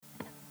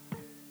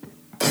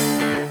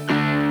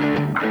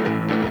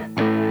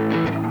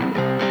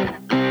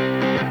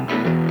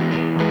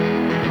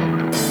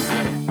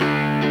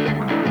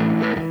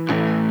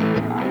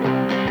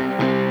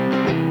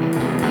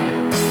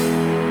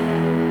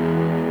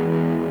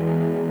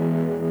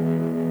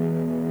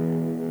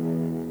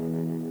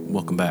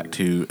Welcome back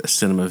to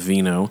Cinema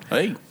Vino.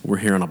 Hey. We're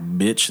here on a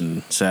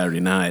bitchin' Saturday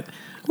night.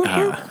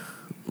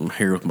 I'm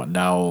here with my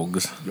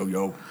dogs.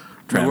 Yo.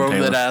 Trav Roll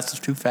Taylor. that ass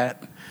is too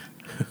fat.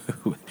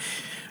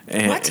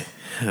 And, What?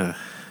 And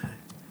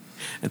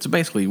so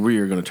basically, we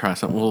are going to try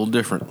something a little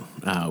different.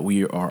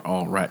 We are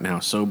all right now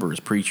sober as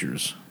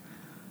preachers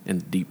in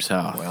the Deep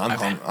South. Well,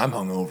 I'm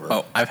hungover.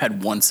 Oh, I've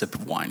had one sip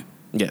of wine.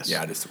 Yes.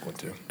 Yeah, I just took one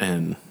too.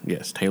 And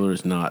yes, Taylor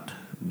is not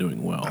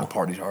doing I well.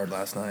 partied hard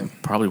last night.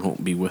 Probably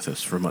won't be with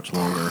us for much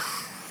longer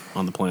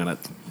on the planet.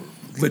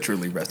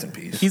 Literally, rest in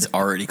peace. He's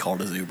already called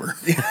his Uber.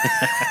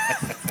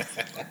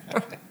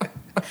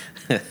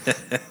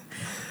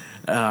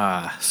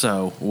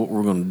 So what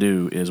we're going to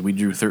do is we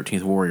drew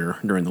 13th Warrior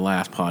during the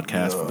last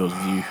podcast. For those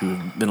of you who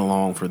have been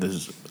along for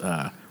this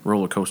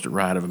roller coaster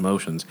ride of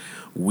emotions,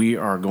 we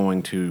are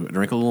going to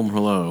drink a little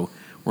Merlot.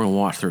 We're going to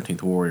watch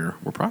 13th Warrior.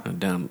 We're probably going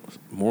to down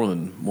more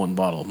than one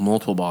bottle,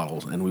 multiple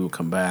bottles, and we will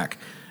come back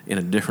in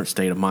a different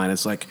state of mind.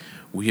 It's like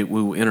we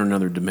will enter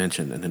another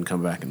dimension and then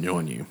come back and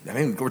join you. I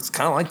mean, it's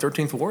kind of like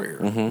 13th Warrior.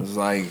 It's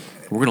like,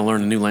 We're going to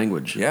learn a new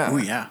language. yeah. Oh,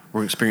 yeah. We're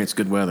going to experience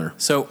good weather.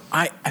 So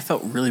I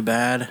felt really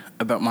bad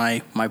about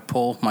my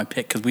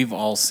pick, because we've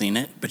all seen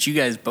it. But you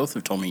guys both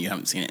have told me you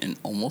haven't seen it in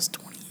almost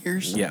 20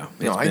 years. Yeah.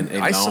 No,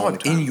 I saw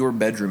it in your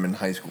bedroom in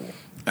high school.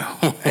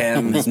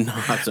 And It's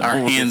not the Our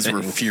only hands thing.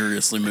 were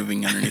furiously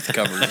moving underneath the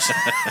covers.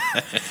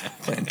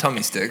 playing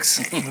tummy sticks.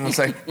 And it's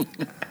like,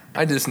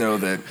 I just know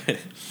that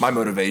my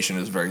motivation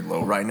is very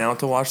low right now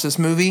to watch this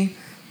movie.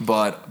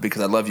 But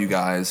because I love you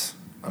guys,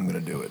 I'm going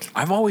to do it.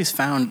 I've always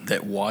found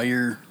that while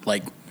you're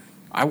like,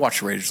 I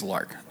watched Raiders of the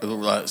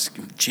Lark.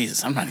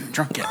 Jesus, I'm not even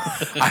drunk yet.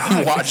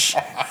 I've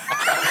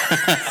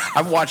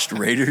watched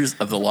Raiders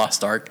of the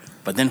Lost Ark,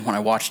 but then when I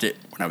watched it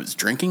when I was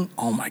drinking,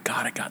 oh my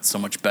God, it got so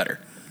much better.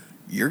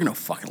 You're going to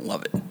fucking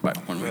love it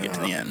when we get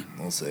to the end.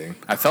 We'll see.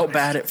 I felt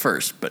bad at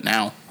first, but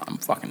now I'm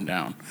fucking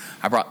down.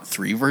 I brought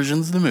 3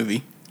 versions of the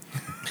movie.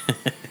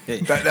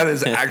 That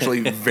is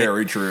actually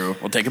very true.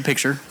 We'll take a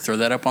picture, throw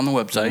that up on the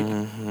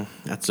website.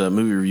 That's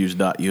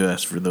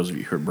moviereviews.us for those of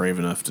you who are brave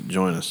enough to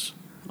join us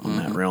on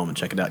that realm and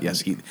check it out.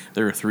 Yes,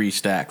 there are 3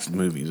 stacks of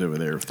movies over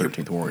there of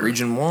 13th Warrior.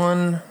 Region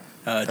 1.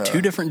 2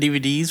 different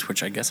DVDs,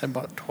 which I guess I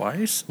bought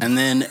twice, and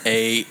then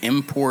a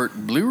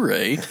import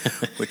Blu-ray,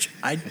 which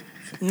I'm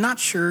not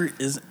sure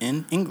is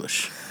in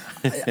English.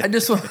 I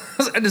just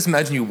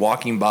imagine you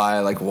walking by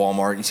like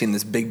Walmart, you seeing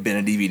this big bin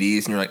of DVDs,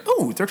 and you're like,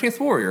 "Oh, 13th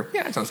Warrior,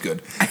 yeah, that sounds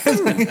good."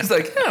 It's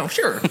like, "Oh,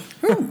 sure."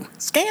 Ooh,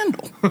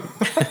 Scandal.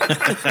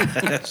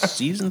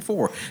 Season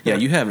 4. Yeah,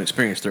 you haven't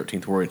experienced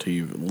 13th Warrior until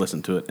you've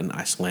listened to it in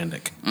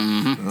Icelandic.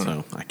 Mm-hmm.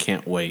 So I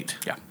can't wait.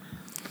 Yeah,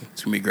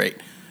 it's gonna be great.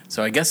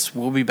 So I guess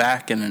we'll be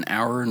back in an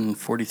hour and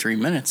 43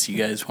 minutes. You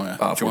guys want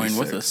to join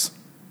with 46. us?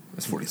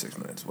 It's 46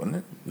 minutes, wasn't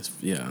it? It's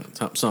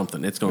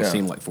something. It's going to Yeah.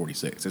 seem like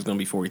 46. It's going to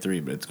be 43,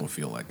 but it's going to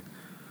feel like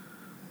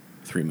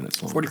 3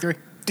 minutes longer. 43.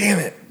 Damn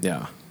it!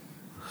 Yeah.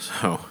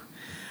 So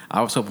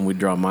I was hoping we'd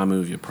draw my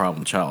movie A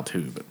Problem Child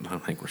too, but I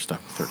think we're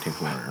stuck with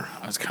 13th Warrior.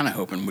 I was kind of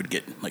hoping we'd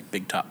get like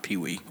Big Top Pee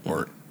Wee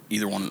or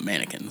either one of the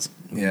mannequins.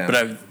 Yeah. But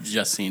I've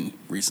just seen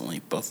recently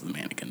both of the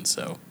mannequins,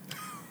 so.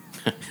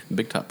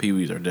 Big Top Pee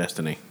Wee's our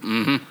destiny.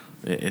 Mm-hmm.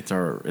 It's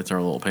our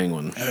little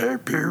penguin. Hey,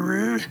 Pee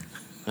Wee.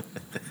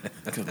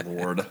 Good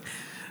lord.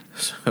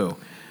 So,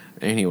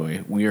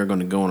 anyway, we are going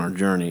to go on our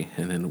journey,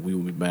 and then we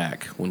will be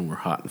back when we're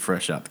hot and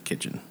fresh out the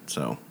kitchen.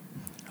 So,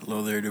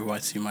 Hello there, do I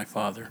see my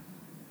father?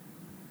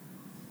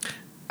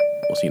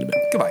 we'll see you in a bit.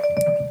 Goodbye.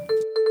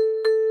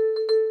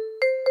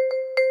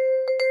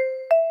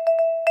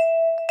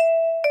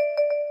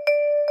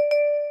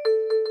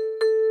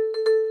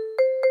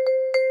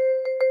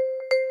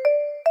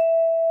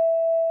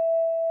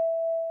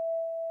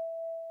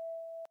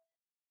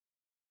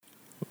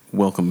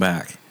 Welcome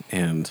back,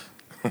 and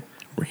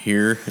we're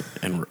here,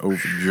 and we're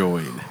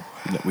overjoyed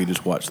that we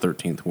just watched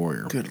 13th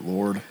Warrior. Good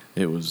lord.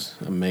 It was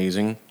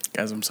amazing.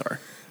 Guys, I'm sorry.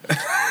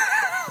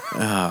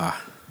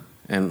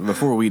 And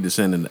before we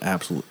descend into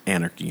absolute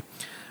anarchy,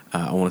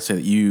 I want to say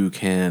that you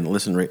can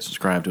listen, rate,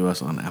 subscribe to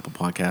us on Apple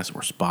Podcasts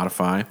or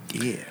Spotify.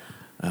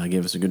 Yeah.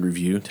 Give us a good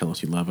review. Tell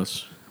us you love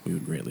us. We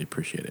would greatly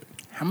appreciate it.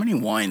 How many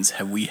wines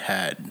have we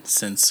had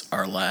since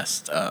our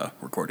last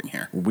recording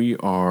here? We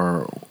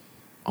are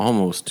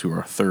almost to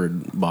our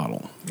 3rd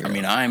bottle. I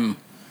mean,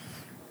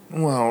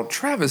 Well,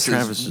 Travis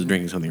Travis is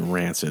drinking something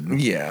rancid.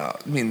 Yeah,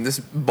 I mean, this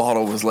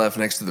bottle was left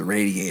next to the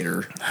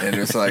radiator, and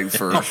it's like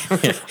for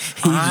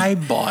I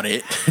bought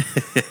it.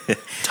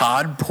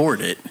 Todd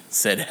poured it,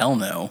 said hell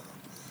no.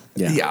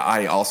 yeah.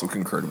 I also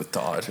concurred with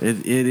Todd.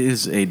 It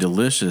is a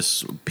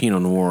delicious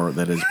Pinot Noir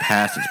that is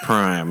past its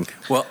prime.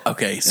 Well,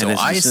 okay, so and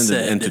it's I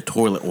descended said into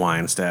toilet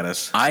wine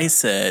status. I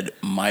said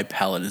my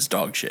palate is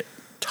dog shit.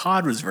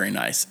 Todd was very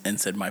nice and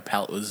said my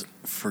palate was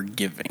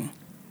forgiving.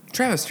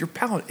 Travis, your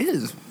palate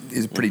is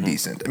pretty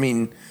decent. I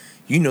mean,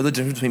 you know the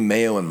difference between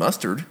mayo and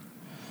mustard.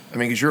 I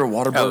mean, because you're a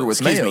Whataburger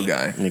with excuse mayo me.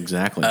 guy.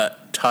 Exactly.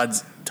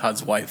 Todd's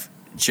wife,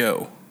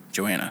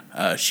 Joanna,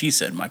 she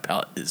said my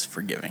palate is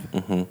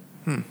forgiving.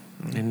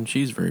 And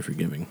she's very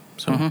forgiving.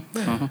 So,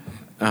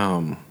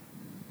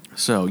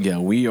 so yeah,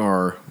 we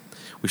are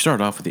we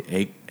started off with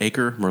the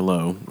Acre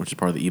Merlot, which is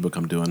part of the ebook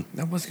I'm doing.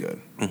 That was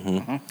good.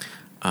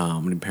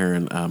 I'm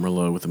pairing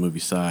Merlot with the movie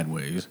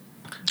Sideways,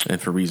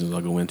 and for reasons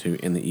I'll go into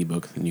in the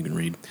ebook, and you can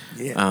read.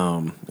 Yeah.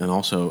 And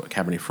also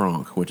Cabernet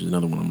Franc, which is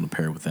another one I'm going to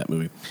pair with that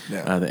movie.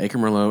 Yeah. The Acre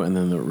Merlot, and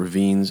then the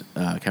Ravines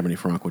Cabernet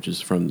Franc, which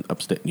is from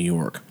upstate New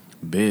York.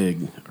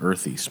 Big,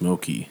 earthy,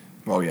 smoky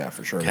Oh yeah,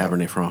 for sure.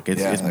 Cabernet Franc.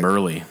 It's Yeah, like-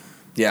 burly.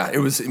 Yeah, it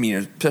was. I mean,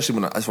 especially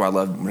that's why I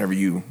love whenever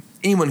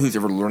anyone who's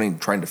ever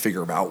trying to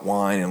figure out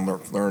wine and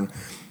learn.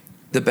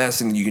 The best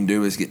thing you can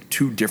do is get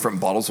 2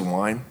 different bottles of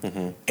wine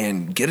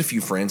and get a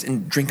few friends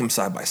and drink them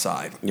side by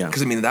side. Yeah.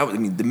 Because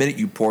the minute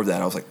you poured that,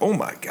 I was like, oh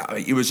my god,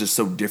 it was just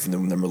so different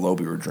than the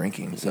Merlot we were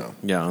drinking. So.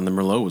 Yeah, and the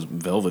Merlot was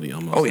velvety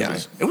almost. Oh yeah,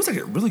 it was like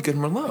a really good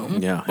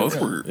Merlot. Yeah, Both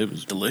it were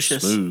was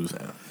delicious. smooth.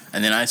 Yeah.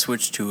 And then I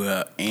switched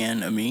to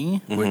Anne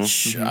Amie,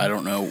 which I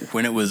don't know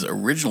when it was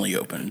originally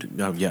opened.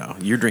 Yeah,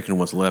 you're drinking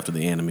what's left of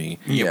the Enemy.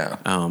 Yeah.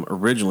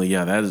 Originally,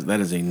 yeah,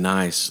 that is a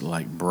nice,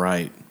 like,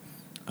 bright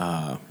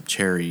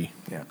cherry.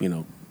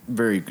 Yeah.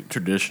 Very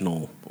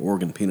traditional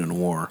Oregon Pinot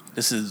Noir.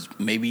 This is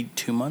maybe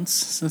 2 months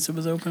since it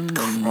was opened.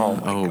 And Oh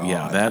my Oh god.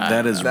 yeah,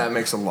 that is that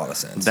makes a lot of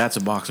sense. that's a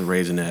box of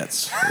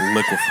Raisinets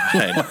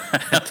liquefied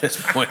at this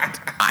point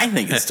I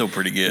think it's still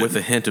pretty good. with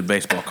a hint of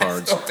baseball I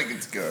cards. don't think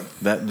it's good.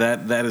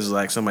 That is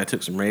like somebody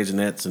took some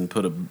Raisinets and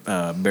put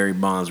a Barry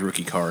Bonds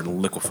rookie card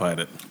and liquefied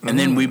it. And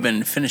then we've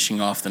been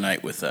finishing off the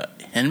night with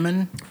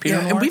Henman Pinot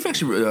Yeah, Noir. and we've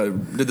actually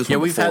did this Yeah,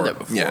 one we've before. had that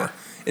before. Yeah.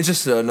 It's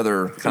just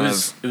another it kind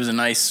was a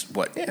nice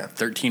Yeah.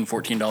 $13,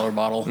 $14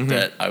 bottle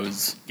that I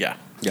was Yeah,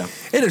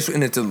 It is,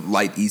 and it's a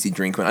light, easy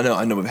drink. I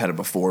know we've had it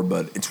before,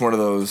 but it's one of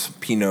those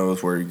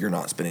Pinots where you're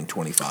not spending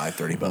 $25,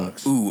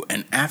 $30. Ooh,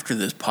 and after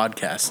this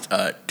podcast,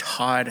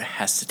 Todd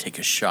has to take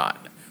a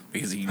shot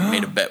because he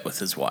made a bet with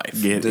his wife.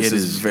 It This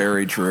is is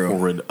very true.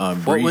 horrid.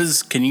 What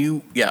was? Can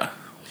you? Yeah.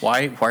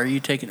 Why are you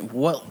taking?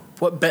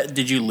 What bet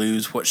did you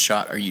lose? What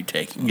shot are you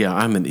taking? Yeah,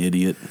 I'm an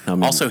idiot. I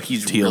mean, Also,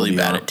 he's really TLDR.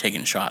 bad at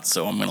taking shots,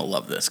 so I'm gonna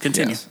love this.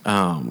 Continue. Yes.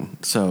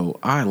 So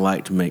I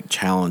like to make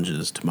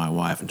challenges to my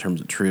wife in terms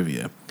of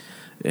trivia,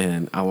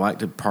 and I like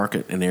to park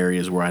it in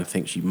areas where I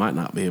think she might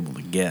not be able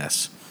to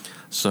guess.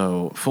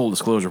 So full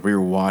disclosure, we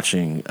were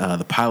watching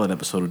the pilot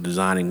episode of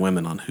Designing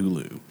Women on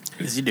Hulu.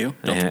 Does he do?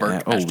 Delta And-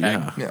 Burke,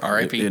 hashtag Yeah.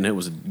 R.I.P. And it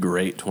was a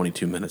great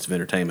 22 minutes of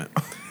entertainment.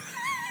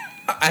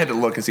 I had to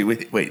look and see.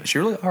 Wait, she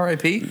really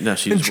R.I.P.? No,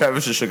 she And just-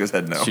 Travis just shook his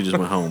head no. She just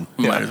went home.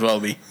 Might as well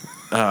be.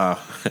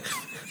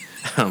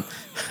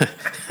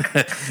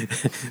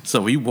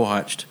 So we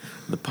watched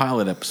the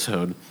pilot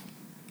episode,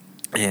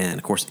 and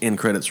of course, end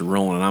credits are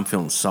rolling, and I'm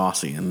feeling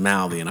saucy and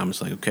mouthy, and I'm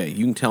just like, okay,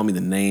 you can tell me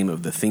the name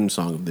of the theme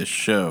song of this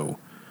show,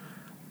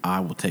 I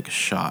will take a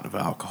shot of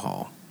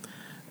alcohol.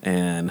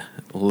 And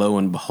lo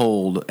and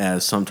behold,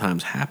 as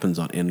sometimes happens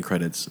on end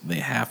credits, they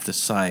have to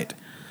cite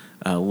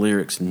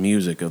lyrics and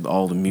music of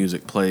all the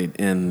music played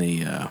in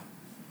the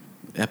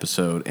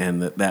episode,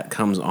 and that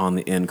comes on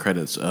the end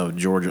credits of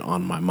Georgia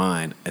on My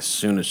Mind as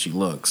soon as she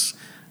looks,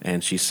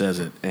 and she says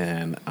it,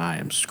 and I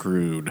am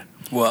screwed.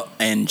 Well,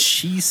 and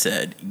she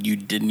said you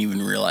didn't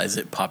even realize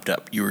it popped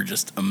up. You were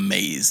just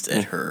amazed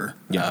at her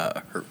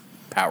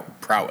her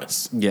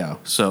prowess. Yeah,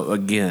 so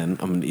again,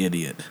 I'm an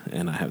idiot,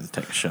 and I have to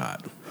take a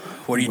shot.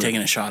 What are you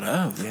taking a shot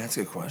of? Yeah, that's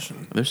a good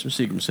question. There's some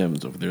Seagram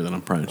 7s over there that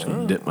I'm probably just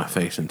going to dip my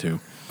face into.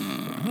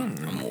 I'm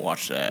gonna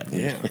watch that.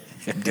 Yeah.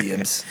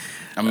 Dibs.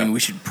 I mean, we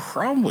should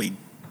probably.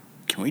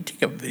 Can we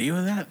take a video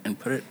of that and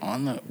put it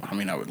on the? I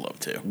mean, I would love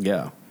to.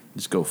 Yeah,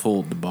 just go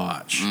full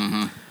debauch.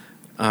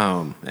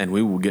 And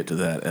we will get to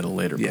that at a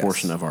later Yes.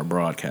 portion of our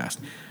broadcast.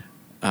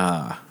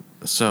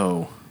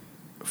 So,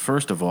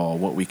 first of all,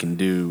 what we can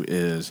do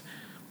is,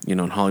 in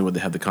Hollywood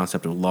they have the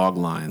concept of log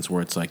lines,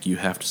 where it's like you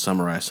have to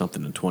summarize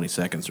something in 20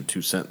 seconds or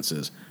 2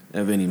 sentences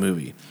of any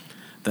movie.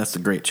 That's the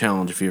great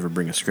challenge if you ever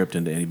bring a script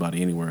into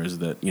anybody anywhere, is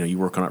that, you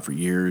work on it for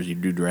years, you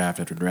do draft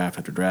after draft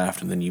after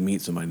draft, and then you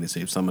meet somebody and they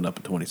say, sum it up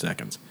in 20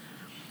 seconds.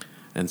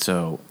 And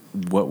so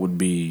what would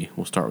be,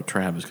 we'll start with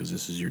Travis because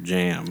this is your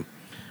jam,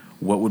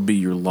 what would be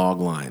your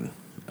log line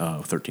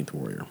of 13th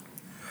Warrior?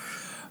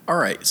 All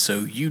right,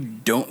 so you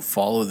don't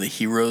follow the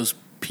hero's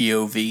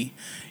POV.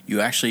 You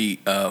actually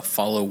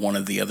follow one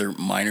of the other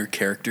minor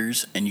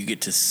characters, and you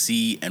get to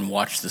see and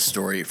watch the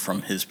story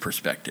from his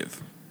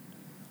perspective.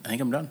 I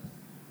think I'm done.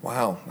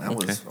 Wow, that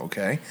was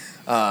okay.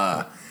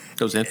 That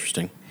was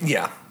interesting.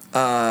 Yeah.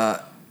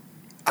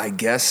 I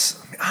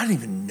guess, I don't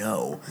even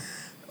know.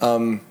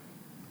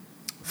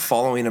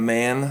 Following a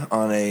man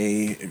on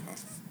a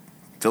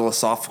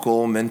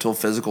philosophical, mental,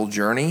 physical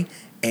journey,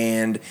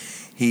 and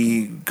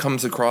he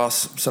comes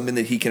across something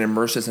that he can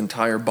immerse his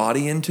entire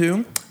body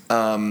into.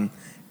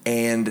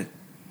 And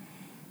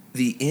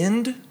the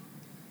end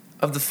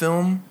of the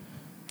film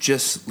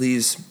just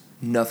leaves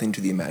nothing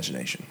to the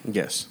imagination.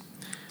 Yes.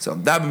 So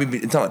that would be,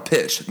 it's not a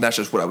pitch. That's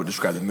just what I would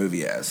describe the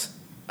movie as.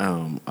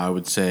 I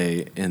would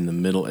say in the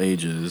Middle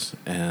Ages,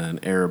 an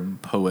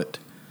Arab poet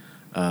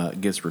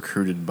gets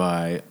recruited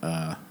by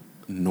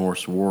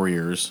Norse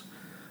warriors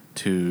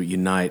to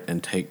unite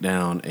and take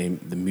down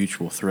the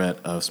mutual threat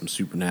of some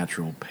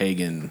supernatural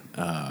pagan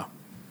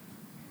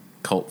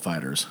cult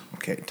fighters.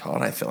 Okay,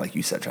 Todd, I feel like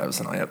you set Travis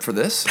and I up for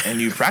this, and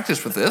you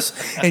practiced with this,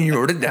 and you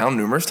wrote it down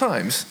numerous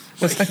times.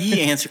 But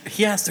he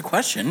asked the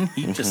question.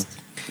 He just.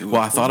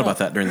 Well, I thought about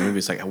that during the movie.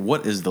 It's like,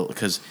 what is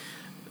because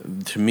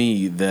to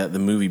me that the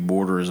movie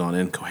borders on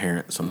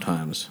incoherent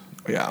sometimes.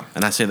 Yeah.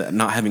 And I say that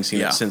not having seen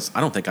Yeah. it since,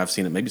 I don't think I've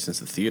seen it maybe since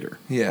the theater.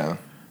 Yeah.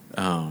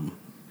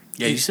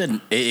 Yeah, you said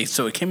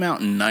so. It came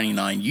out in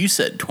 '99. You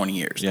said 20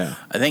 years. Yeah.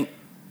 I think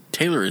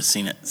Taylor has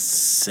seen it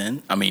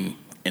since. I mean,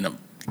 in a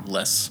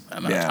less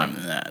amount of time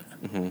than that.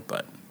 Mm-hmm.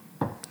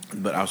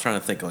 But I was trying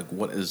to think, like,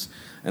 what is,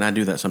 and I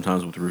do that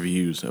sometimes with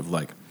reviews of,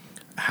 like,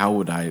 how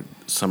would I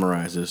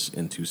summarize this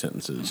in 2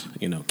 sentences?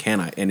 You know, can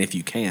I? And if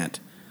you can't,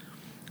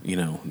 you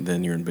know,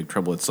 then you're in big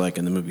trouble. It's like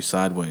in the movie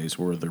Sideways,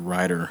 where the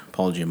writer,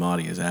 Paul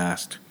Giamatti, is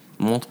asked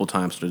multiple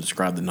times to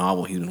describe the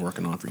novel he's been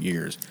working on for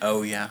years.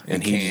 oh yeah,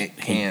 And he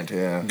can't.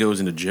 Goes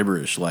into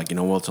gibberish, like, you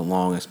know, well, it's a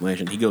long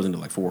explanation. He goes into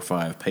like 4 or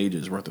 5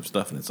 pages worth of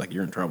stuff, and it's like,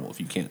 you're in trouble if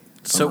you can't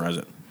summarize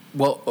it.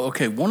 Well,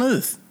 okay. One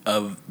of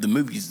the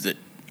movies that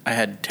I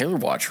had Taylor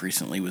watch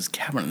recently was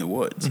Cabin in the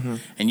Woods,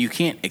 and you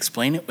can't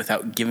explain it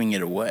without giving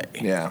it away.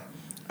 Yeah.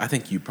 I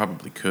think you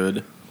probably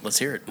could. Let's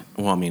hear it.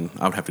 Well, I mean,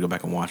 I would have to go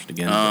back and watch it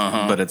again,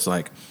 but it's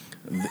like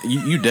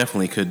you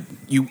definitely could.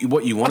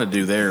 What you want to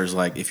do there is,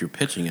 like, if you're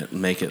pitching it,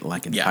 make it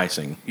like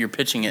enticing. You're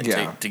pitching it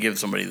Yeah. to give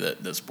somebody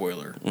the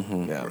spoiler.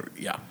 Yeah. Or-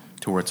 yeah.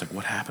 To where it's like,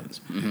 what happens?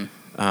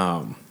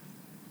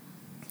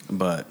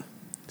 But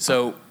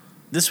So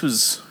this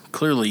was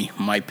clearly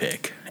my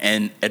pick,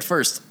 and at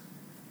first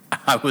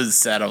I was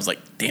sad. I was like,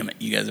 "Damn it,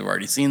 you guys have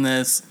already seen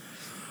this.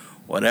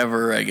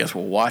 Whatever. I guess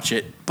we'll watch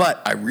it."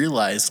 But I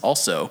realized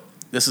also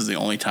this is the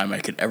only time I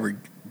could ever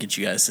get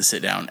you guys to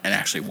sit down and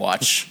actually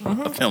watch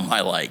a film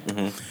I liked.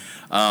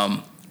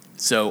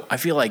 So I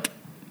feel like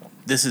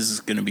this is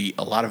going to be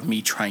a lot of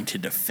me trying to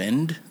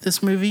defend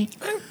this movie.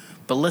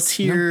 But let's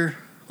hear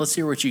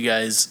what you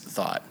guys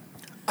thought.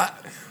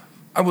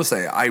 I will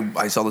say,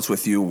 I saw this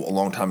with you a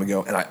long time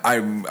ago, and I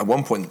at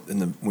one point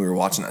when we were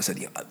watching, I said,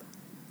 yeah,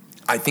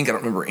 I think I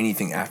don't remember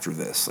anything after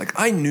this. Like,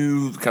 I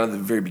knew kind of the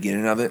very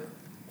beginning of it.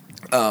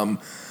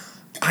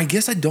 I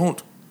guess I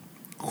don't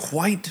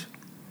quite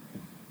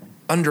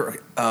under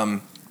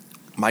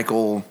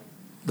Michael,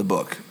 the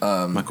book.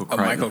 Michael Crichton.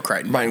 Michael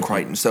Crichton. Brian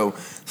Crichton. So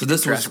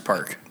this Jurassic was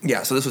Park.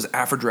 Yeah, so this was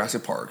after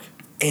Jurassic Park.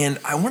 And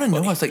I want to know,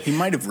 I was like, He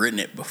might have written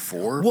it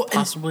before, well,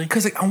 possibly.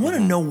 because like I want to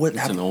know what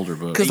It's happened. an older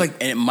book. Because like,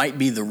 And it might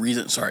be the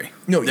reason. Sorry,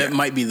 No, that yeah.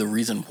 might be the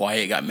reason why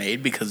it got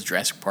made, because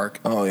Jurassic Park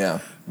oh yeah,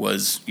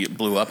 it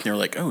blew up, and they were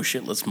like, "Oh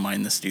shit, let's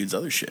mine this dude's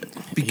other shit."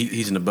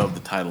 He's an above the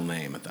title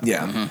name at that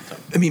yeah. point.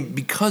 I mean,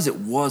 because it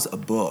was a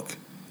book,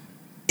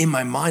 in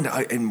my mind,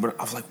 I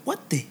was like,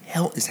 what the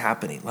hell is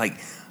happening? Like,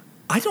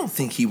 I don't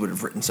think he would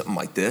have written something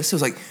like this. It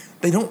was like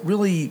they don't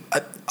really.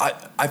 I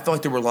felt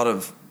like there were a lot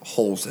of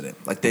holes in it.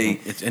 Like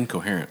It's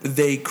incoherent.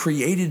 they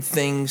created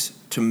things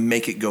to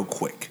make it go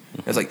quick.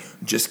 It's like,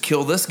 just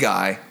kill this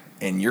guy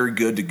and you're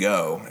good to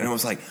go. And I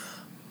was like,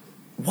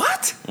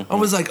 what? I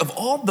was like, of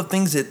all the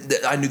things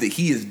that I knew that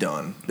he has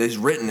done, that he's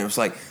written, it was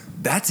like,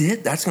 that's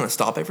it? That's going to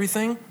stop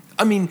everything?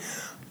 I mean,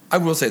 I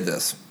will say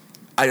this.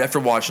 After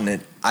watching it,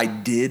 I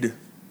did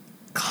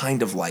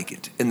kind of like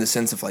it in the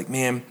sense of like,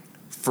 man,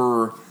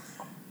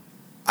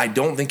 I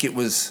don't think it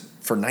was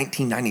for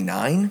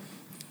 1999.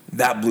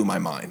 That blew my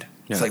mind.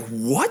 It's Yeah. like,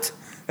 what?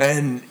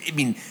 And I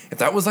mean, if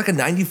that was like a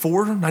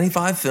 94,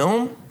 95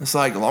 film, it's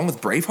like, along with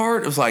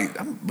Braveheart, it was like,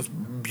 it was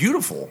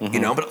beautiful, you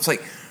know? But it was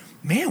like,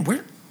 man,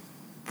 where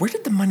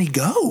did the money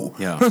go?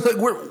 Yeah. I was like,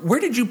 where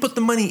did you put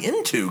the money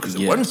into? Because it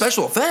wasn't Yes.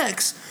 special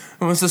effects.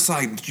 It was just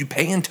like, did you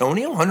pay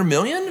Antonio $100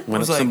 million? I Went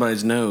was up like,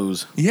 somebody's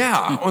nose.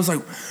 yeah. I was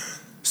like,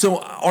 so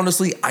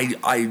honestly,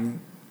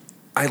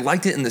 I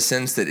liked it in the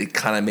sense that it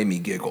kind of made me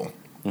giggle.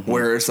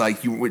 Where it's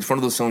like, it's one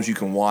of those films you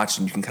can watch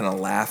and you can kind of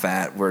laugh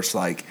at, where it's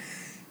like,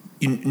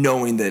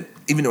 knowing that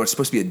even though it's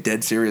supposed to be a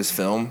dead serious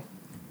film,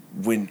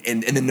 and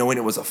then knowing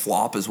it was a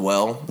flop as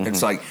well,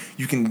 it's like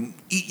you can.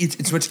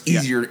 It's much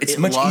easier. It's It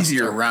much lost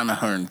easier. around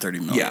 130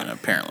 million.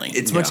 Apparently,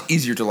 It's much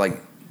easier to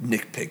like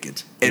nitpick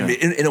it, and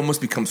it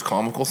almost becomes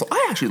comical. So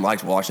I actually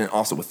liked watching it,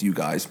 also with you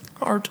guys,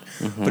 Art.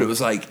 But it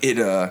was like it.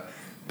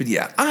 But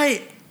yeah,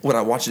 would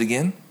I watch it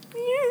again?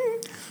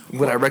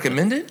 Would I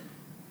recommend it?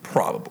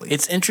 Probably.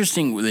 It's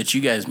interesting that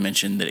you guys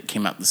mentioned that it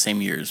came out the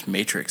same year as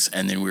Matrix,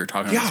 and then we were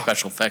talking about Yeah.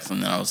 special effects,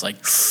 and then I was like,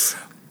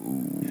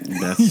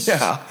 That's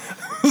yeah.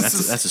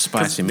 that's a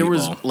spicy there meatball.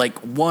 was like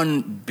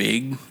one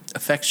big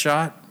effect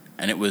shot,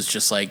 and it was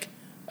just like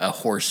a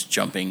horse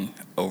jumping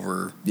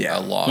over Yeah.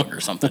 a log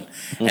or something,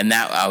 and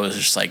that I was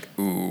just like,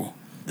 ooh,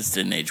 this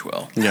didn't age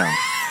well. yeah.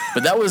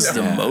 But that was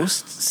the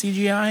most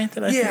CGI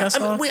that I think I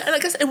saw. and I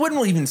guess it wasn't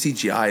really even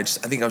CGI.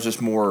 I think I was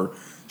just more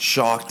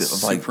shocked at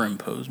like,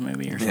 Superimposed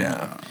maybe or something.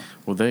 yeah.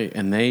 Well,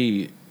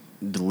 they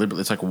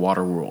deliberately, it's like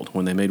Waterworld.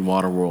 When they made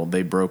Waterworld,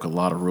 they broke a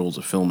lot of rules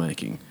of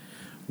filmmaking,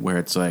 where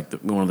it's like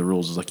one of the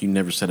rules is like you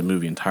never set a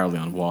movie entirely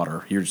on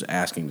water. You're just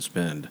asking to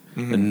spend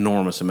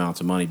enormous amounts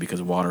of money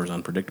because water is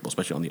unpredictable,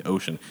 especially on the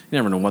ocean. You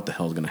never know what the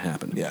hell is going to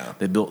happen. Yeah.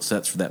 They built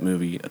sets for that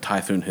movie. A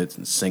typhoon hits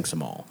and sinks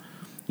them all.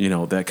 You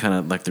know, that kind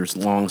of like there's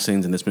long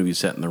scenes in this movie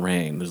set in the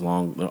rain. There's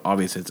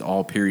obviously it's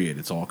all period.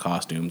 It's all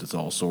costumes. It's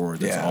all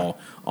swords. It's all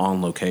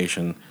on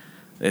location.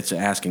 It's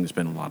asking to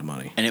spend a lot of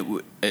money.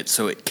 And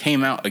so it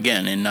came out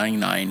again in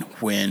 '99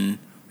 when,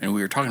 and we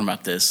were talking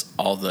about this,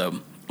 all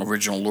the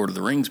original Lord of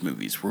the Rings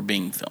movies were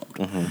being filmed.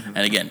 Mm-hmm.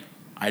 And again,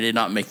 I did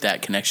not make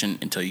that connection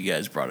until you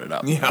guys brought it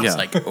up. Yeah. It's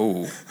like,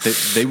 oh.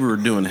 They were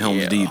doing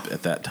Helm's Deep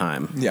at that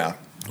time. Yeah.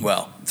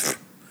 Well,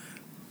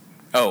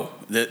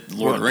 the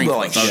Lord of the Rings. Well,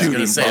 like I was going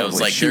to say, I was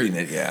publicly like, shooting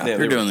it. Yeah.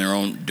 they're doing their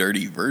own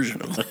dirty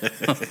version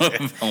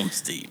of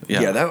Helm's Deep.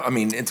 Yeah, that, I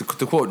mean, it's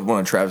to quote one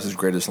of Travis's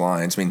greatest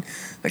lines. I mean,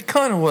 that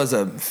kind of was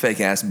a fake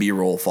ass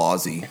B-roll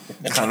Fozzie,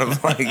 kind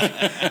of like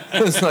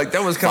it was like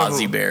that was kind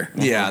Fozzie of Bear.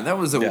 Yeah, that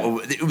was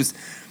it was.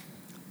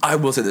 I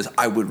will say this: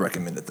 I would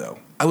recommend it though.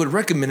 I would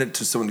recommend it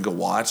to someone to go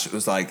watch. It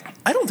was like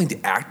I don't think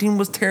the acting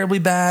was terribly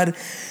bad.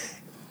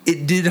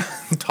 It did.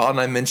 Todd and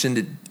I mentioned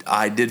it.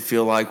 I did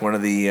feel like one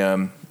of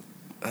the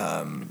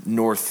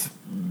North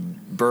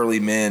burly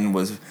men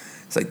was.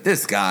 It's like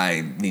this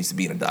guy needs to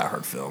be in a Die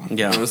Hard film.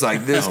 Yeah, it was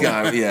like this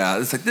guy. Yeah,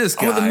 it's like this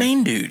guy. Oh, the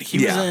main dude.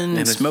 He was in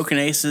and Smoking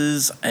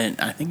Aces, and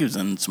I think he was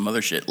in some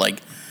other shit. Like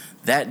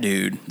that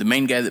dude, the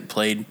main guy that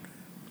played.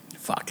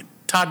 Fuck,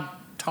 Todd,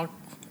 tell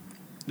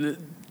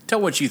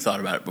what you thought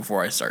about it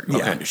before I start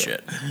going into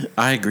shit.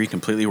 I agree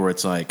completely. Where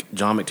it's like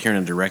John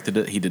McTiernan directed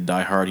it. He did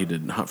Die Hard. He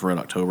did Hunt for Red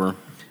October.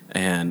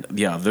 And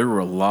yeah, there were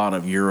a lot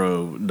of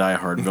Euro Die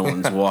Hard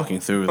villains walking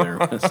through there.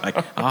 It's like,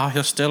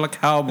 you're still a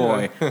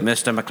cowboy,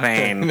 Mr.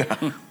 McClane.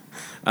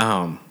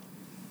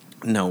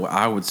 No,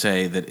 I would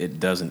say that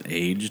it doesn't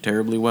age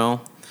terribly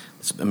well.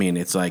 I mean,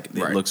 it's like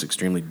it looks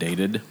extremely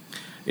dated.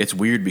 It's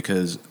weird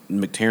because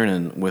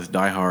McTiernan with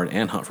Die Hard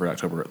and Hunt for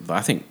October,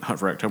 I think Hunt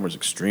for October is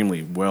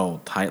extremely well,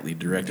 tightly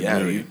directed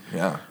movie.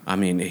 Yeah. I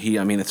mean, it's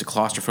a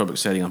claustrophobic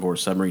setting on board a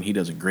submarine. He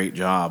does a great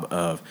job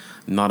of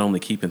not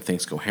only keeping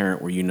things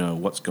coherent, where you know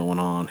what's going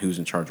on, who's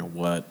in charge of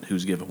what,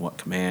 who's giving what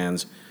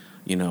commands,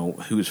 you know,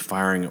 who's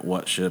firing at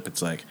what ship.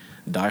 It's like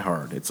Die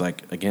Hard. It's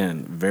like,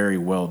 again, very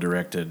well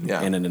directed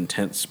in an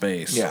intense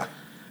space. Yeah.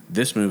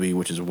 This movie,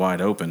 which is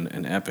wide open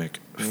and epic,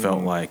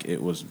 felt like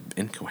it was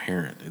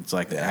incoherent. It's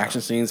like the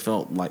action scenes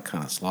felt like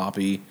kind of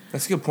sloppy.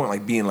 That's a good point.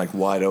 Like being like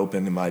wide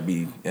open, it might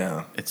be.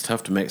 Yeah, it's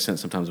tough to make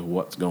sense sometimes of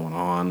what's going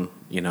on.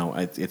 You know,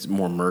 it's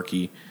more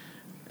murky.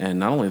 And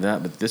not only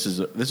that, but this is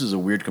a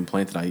weird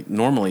complaint that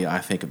I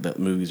think that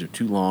movies are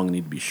too long and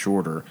need to be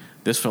shorter.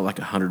 This felt like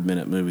a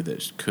 100-minute movie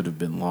that could have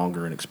been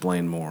longer and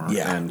explained more.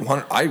 Yeah, and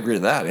I agree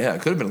with that. Yeah,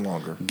 it could have been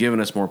longer. Given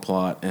us more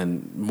plot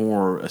and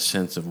more a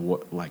sense of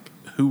what, like,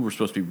 who we're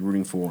supposed to be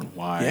rooting for and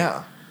why.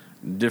 Yeah.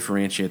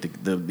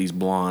 Differentiate these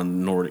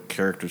blonde Nordic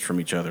characters from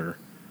each other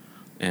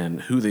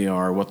and who they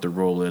are, what their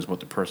role is, what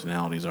their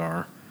personalities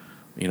are.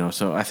 You know,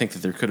 so I think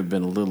that there could have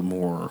been a little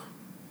more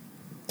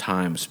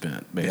time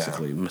spent,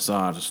 basically.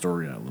 Massage the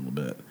story out a little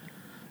bit.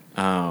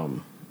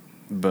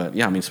 But,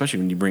 yeah, I mean, especially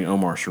when you bring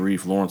Omar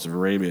Sharif, Lawrence of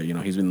Arabia, you know,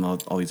 he's been in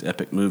all these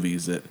epic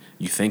movies that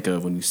you think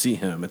of when you see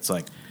him. It's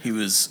like... He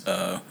was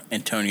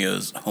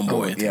Antonio's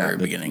homeboy at the very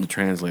beginning. The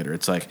translator.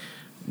 It's like...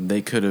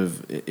 They could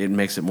have. It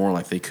makes it more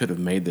like they could have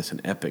made this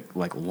an epic,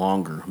 like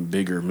longer,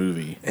 bigger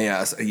movie.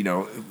 Yeah, you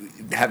know,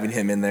 having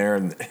him in there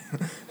and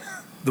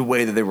the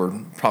way that they were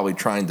probably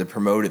trying to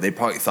promote it, they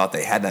probably thought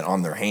they had that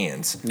on their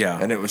hands. Yeah,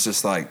 and it was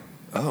just like,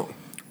 oh,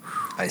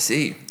 I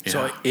see. Yeah.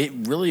 So it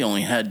really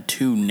only had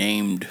two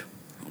named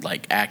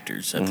like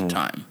actors at the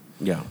time.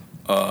 Yeah,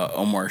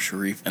 Omar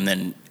Sharif and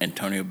then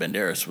Antonio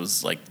Banderas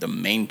was like the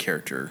main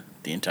character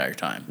the entire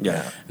time.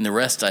 Yeah, and the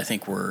rest I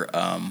think were.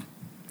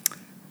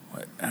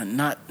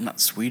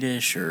 Not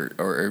Swedish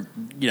or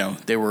you know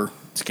they were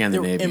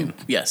Scandinavian.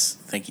 Yes,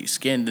 thank you,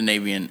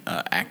 Scandinavian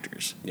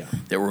actors. Yeah,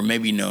 that were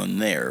maybe known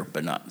there,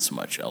 but not so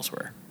much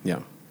elsewhere.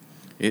 Yeah,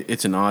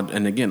 it's an odd.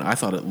 And again, I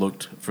thought it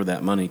looked for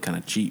that money kind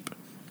of cheap.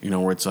 You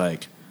know, where it's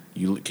like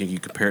you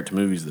compare it to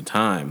movies of the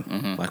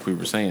time, like we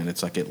were saying.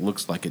 It's like it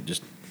looks like it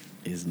just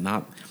is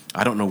not.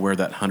 I don't know where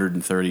that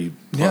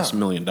 $130+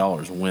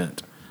 million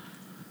went.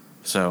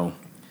 So,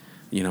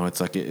 you know,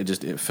 it's like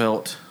it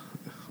felt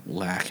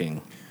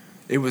lacking.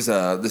 It was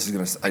I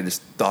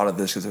just thought of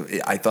this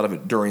because I thought of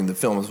it during the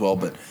film as well,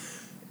 but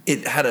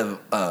it had it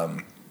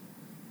kind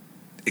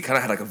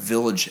of had like a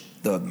village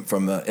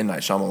from M.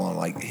 Night Shyamalan,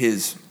 like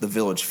the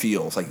village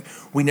feels like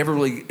we never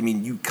really. I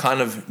mean, you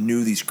kind of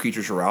knew these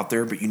creatures were out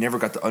there, but you never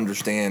got to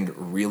understand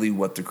really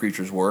what the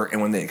creatures were.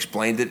 And when they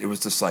explained it, it was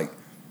just like,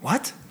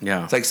 what?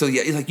 Yeah. It's like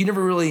it's like you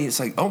never really. It's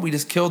like, oh, we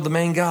just killed the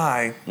main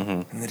guy,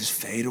 and they just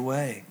fade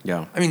away.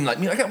 Yeah. I mean, like,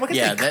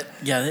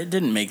 that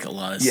didn't make a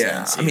lot of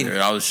sense. Either. I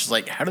mean, I was just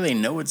like, how do they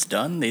know it's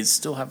done? They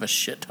still have a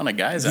shit ton of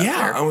guys out there.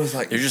 Yeah, I was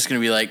like, they're just gonna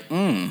be like,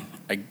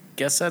 I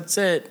guess that's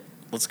it.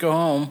 Let's go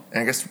home.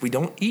 And I guess we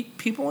don't eat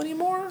people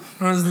anymore.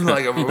 I was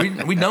like,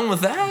 are we done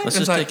with that? Let's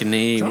just take a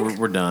knee.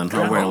 We're done.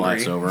 Our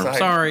life's over. Like,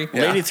 sorry.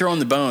 Yeah. Lady throwing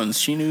the bones.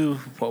 She knew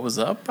what was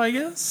up, I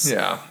guess.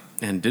 Yeah.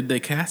 And did they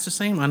cast the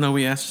same? I know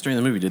we asked this during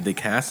the movie. Did they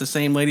cast the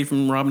same lady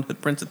from Robin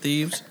Hood, Prince of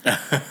Thieves?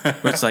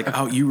 Where it's like,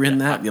 oh, you were in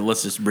that? Yeah,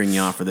 let's just bring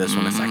you on for this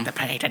one. It's like, the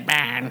painted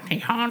man, he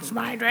haunts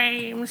my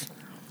dreams.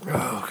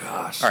 Oh,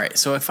 gosh. All right,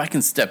 so if I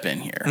can step in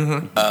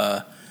here.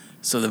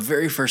 So the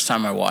very first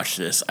time I watched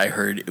this, I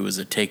heard it was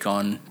a take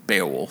on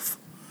Beowulf.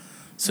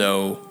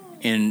 So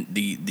in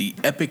the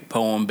epic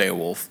poem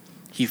Beowulf,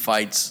 he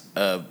fights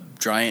a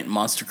giant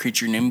monster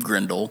creature named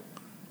Grendel,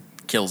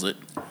 kills it.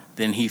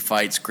 Then he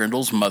fights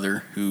Grendel's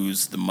mother,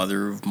 who's the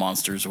mother of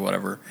monsters or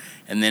whatever.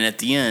 And then at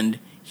the end,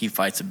 he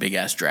fights a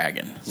big-ass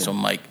dragon. Yeah. So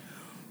I'm like,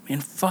 man,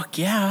 fuck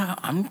yeah,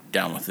 I'm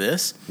down with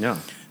this. Yeah.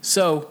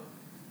 So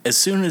as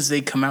soon as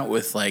they come out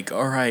with, like,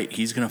 all right,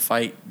 he's going to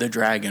fight the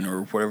dragon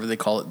or whatever they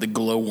call it, the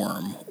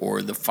glowworm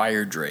or the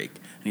fire drake.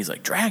 And he's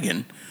like,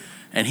 dragon?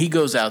 And he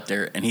goes out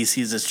there and he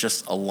sees it's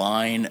just a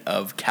line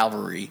of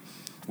cavalry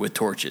with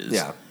torches.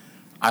 Yeah.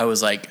 I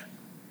was like,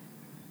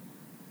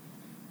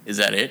 is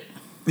that it?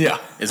 Yeah.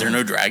 Is there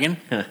no dragon?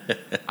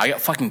 I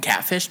got fucking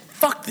catfish?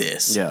 Fuck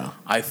this. Yeah.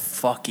 I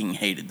fucking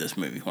hated this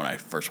movie when I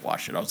first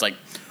watched it. I was like,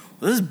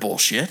 well, this is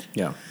bullshit.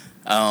 Yeah.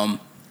 And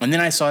then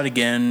I saw it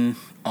again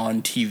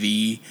on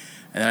TV,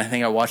 and then I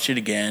think I watched it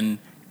again,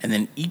 and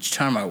then each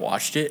time I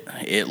watched it,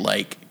 it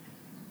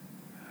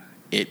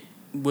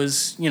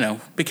was,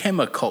 became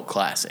a cult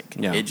classic.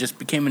 Yeah. It just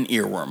became an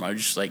earworm. I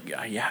was just like,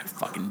 yeah, I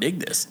fucking dig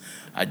this.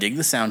 I dig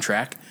the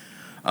soundtrack.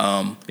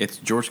 It's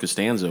George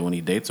Costanza when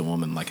he dates a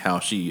woman, like how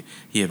he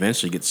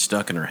eventually gets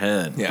stuck in her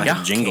head, like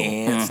Yeah. a jingle.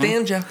 Can't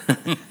stand ya.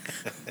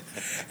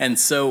 And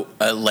so,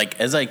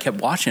 as I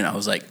kept watching, I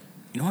was like,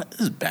 you know what?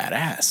 This is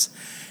badass.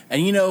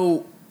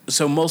 And,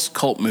 so most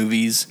cult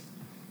movies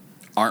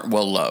aren't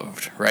well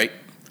loved, right?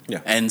 Yeah.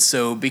 And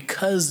so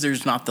because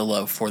there's not the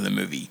love for the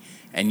movie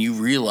and you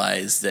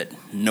realize that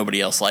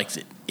nobody else likes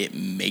it, it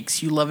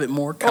makes you love it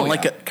more. Kind of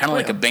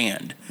like a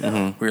band.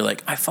 Mm-hmm. Where you're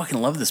like, I fucking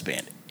love this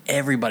band.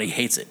 Everybody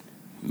hates it.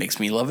 Makes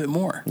me love it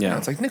more. Yeah.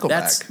 It's like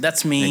Nickelback.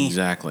 That's me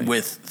Exactly.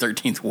 with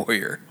 13th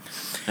Warrior.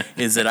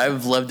 Is that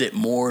I've loved it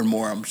more and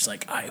more. I'm just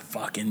like, I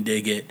fucking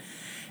dig it.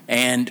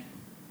 And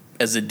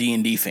as a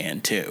D&D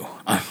fan too,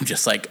 I'm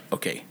just like,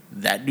 okay,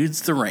 that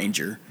dude's the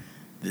ranger,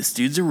 this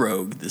dude's a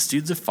rogue, this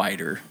dude's a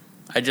fighter.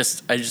 I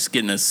just get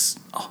in this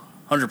 100%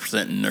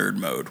 nerd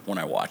mode when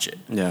I watch it.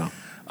 Yeah.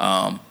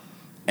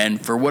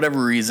 And for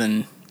whatever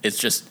reason,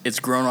 it's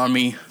grown on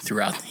me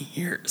throughout the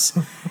years.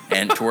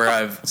 And to where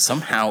I've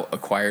somehow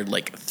acquired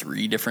like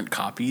 3 different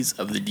copies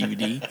of the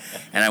DVD,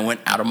 and I went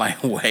out of my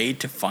way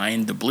to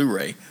find the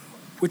Blu-ray,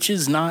 which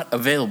is not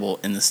available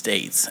in the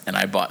States, and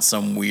I bought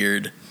some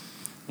weird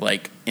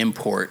like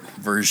import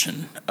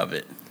version of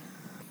it.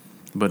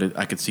 But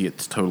I could see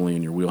it's totally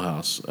in your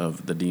wheelhouse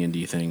of the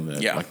D&D thing,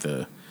 like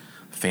the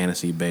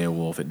fantasy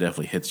Beowulf. It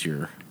definitely hits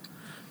your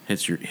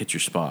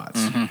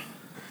spots. Mm-hmm.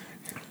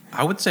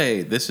 I would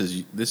say this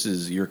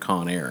is your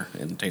Con Air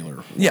and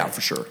Taylor. Yeah,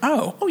 for sure.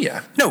 Oh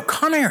yeah. No,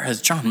 Con Air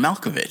has John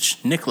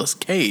Malkovich, Nicolas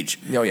Cage.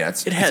 Oh, yeah.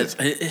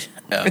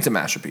 It's a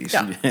masterpiece.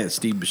 Yeah. Yeah,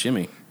 Steve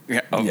Buscemi,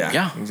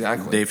 Yeah.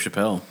 Exactly. Dave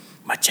Chappelle.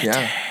 Machete.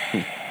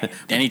 Yeah.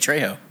 Danny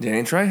Trejo.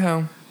 Danny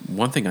Trejo.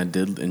 One thing I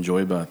did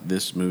enjoy about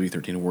this movie,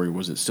 13th Warrior,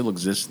 was it still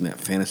exists in that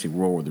fantasy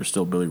world where there's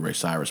still Billy Ray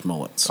Cyrus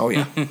mullets. Oh,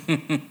 yeah.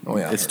 Oh,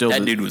 yeah. It's still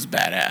That dude was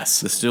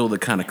badass. It's still the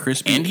kind of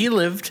crispy. And he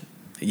lived.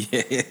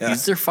 Yeah.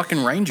 He's their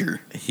fucking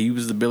ranger. He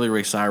was the Billy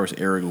Ray Cyrus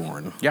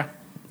Aragorn. Yeah.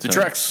 The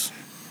So- treks.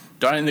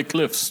 Down in the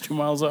cliffs, 2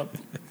 miles up.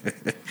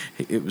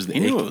 It was the He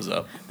knew it was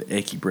up. the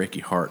achy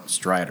breaky heart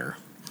Strider.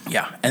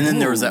 Yeah. And then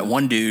there was that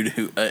one dude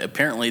who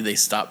apparently they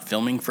stopped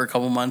filming for a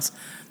couple months.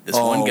 This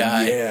one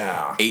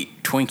guy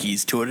ate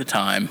Twinkies 2 at a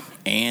time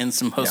and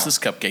some Hostess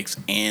cupcakes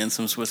and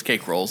some Swiss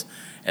cake rolls.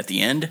 At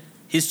the end,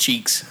 his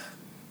cheeks,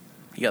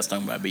 he got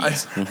stung by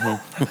bees.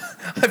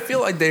 I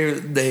feel like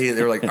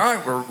they're like, all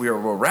right,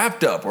 we're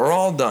wrapped up. We're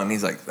all done.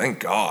 He's like, thank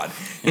God.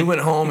 He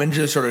went home and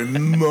just started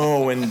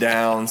mowing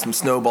down some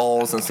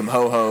snowballs and some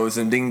ho-hos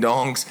and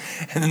ding-dongs.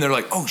 And then they're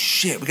like, oh,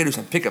 shit, we got to do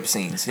some pickup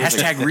scenes. He was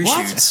Hashtag like,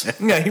 "What?"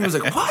 reshoots. Yeah, he was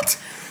like,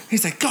 what?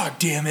 He's like, God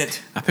damn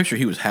it. I picture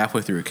he was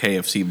halfway through a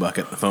KFC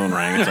bucket. The phone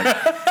rang. It's like,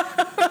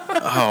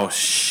 oh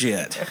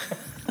shit!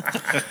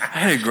 I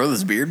had to grow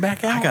this beard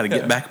back out. I got to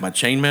get back my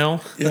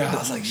chainmail. Yeah, I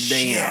was like,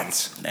 damn.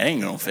 That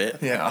ain't gonna fit.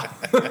 Yeah.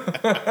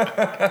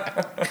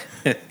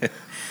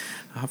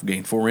 I've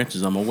gained 4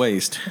 inches on my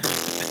waist.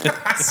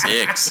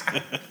 6.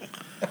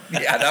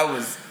 Yeah, that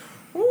was.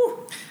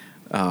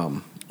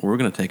 We're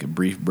going to take a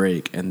brief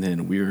break, and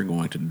then we're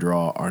going to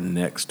draw our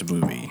next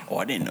movie Oh,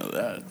 I didn't know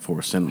that.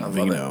 for Cinema I love it.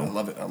 I Vino.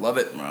 love it. I love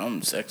it. Well,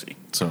 I'm sexy.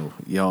 So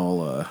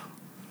y'all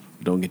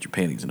don't get your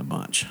panties in a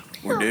bunch,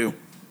 We're due.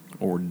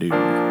 or do.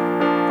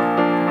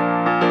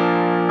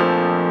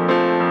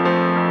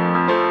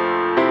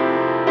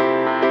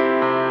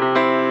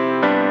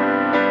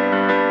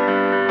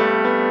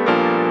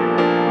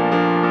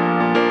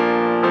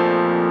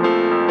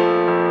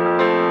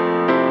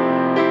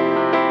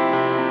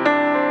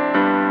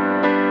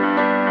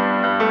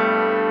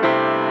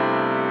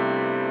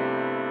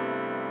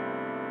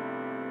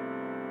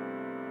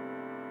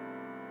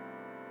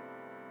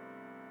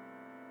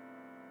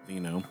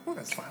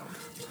 That's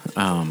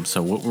fine.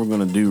 So what we're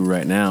going to do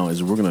right now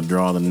is we're going to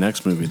draw the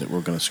next movie that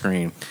we're going to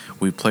screen.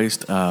 We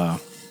placed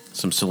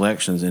some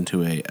selections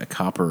into a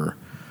copper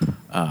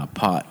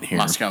pot here.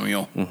 Moscow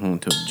Mule.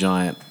 To a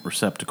giant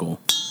receptacle.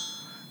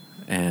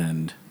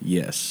 And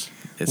yes,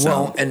 it's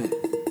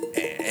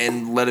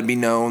and let it be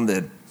known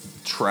that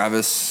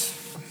Travis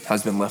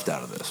has been left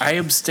out of this. I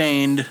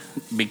abstained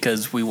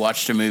because we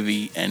watched a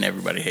movie and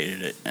everybody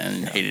hated it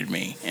and hated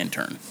me in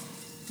turn.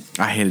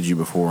 I hated you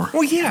before.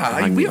 Well, yeah,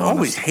 I can we be honest.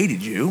 always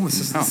hated you.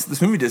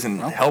 This movie doesn't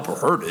help or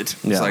hurt it.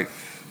 It's Yeah. like,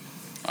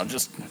 I'll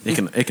just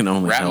It can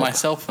only wrap help.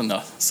 myself in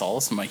the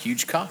solace of my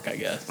huge cock, I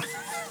guess.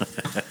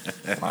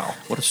 wow.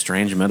 What a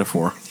strange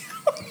metaphor.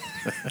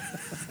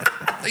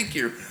 Thank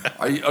you.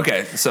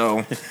 Okay,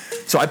 so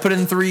I put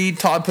in 3.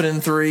 Todd put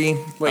in 3.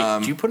 Wait,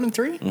 did you put in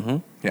 3? Mm-hmm.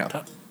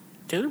 Yeah.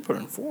 Taylor put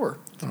in 4.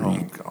 Oh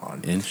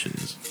God.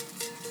 Inches.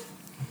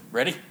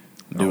 Ready?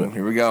 Do it.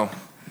 Here we go.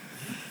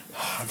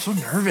 I'm so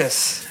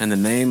nervous. And the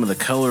name of the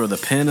color of the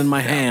pen in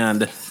my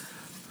hand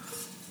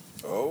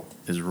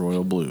is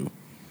royal blue.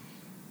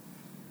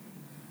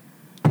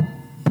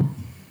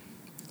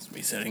 Let's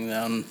be setting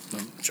down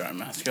the giant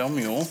Moscow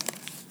Mule.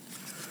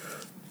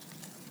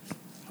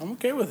 I'm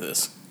okay with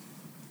this.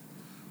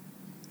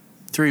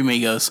 3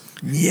 Amigos.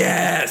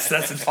 Yes,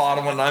 that's a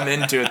Todd one. I'm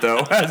into it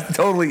though. I'm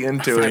totally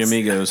into Three it.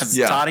 amigos. That's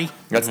Toddy.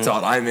 That's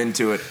Todd. I'm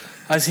into it.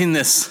 I've seen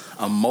this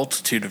a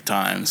multitude of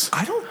times.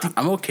 I don't think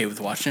I'm okay with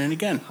watching it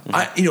again.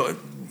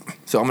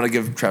 So I'm going to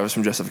give Travis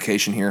some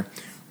justification here.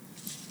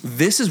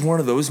 This is one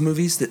of those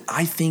movies that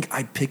I think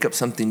I pick up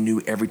something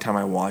new every time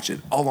I watch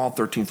it. All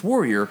 13th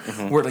Warrior,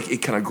 where like it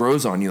kind of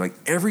grows on you. Like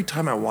every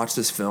time I watch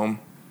this film,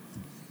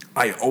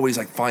 I always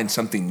like find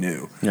something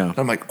new. Yeah. And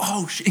I'm like,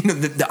 oh shit,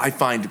 that I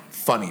find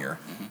funnier.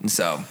 And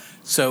so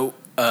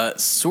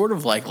Sort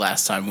of like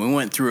last time, we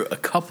went through a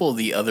couple of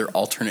the other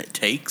alternate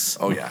takes.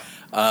 oh yeah.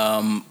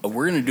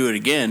 We're going to do it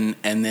again,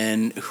 and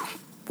then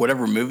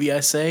whatever movie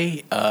I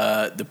say,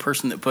 the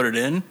person that put it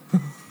in,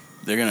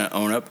 they're going to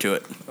own up to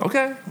it.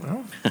 Okay.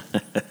 Well,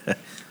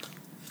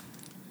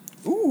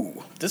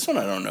 Ooh, this one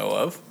I don't know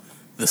of.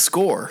 The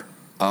Score.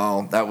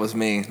 oh, that was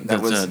me. That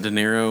That's was De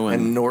Niro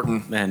and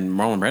Norton, and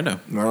Marlon Brando.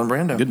 Marlon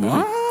Brando. Good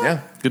movie.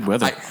 Yeah. Good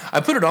weather. I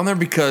put it on there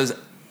because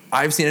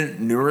I've seen it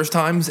numerous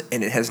times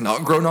and it has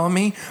not grown on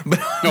me. But,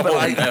 Oh,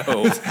 but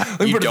no. let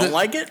me You put don't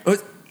like it?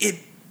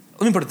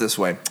 Let me put it this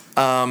way.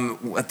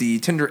 At the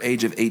tender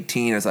age of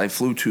 18, as I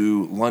flew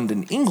to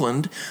London,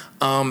 England,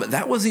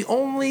 that was the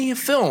only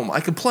film I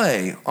could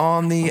play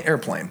on the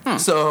airplane.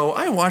 So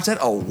I watched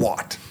that a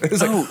lot. It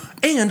was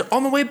and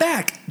on the way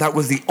back, that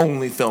was the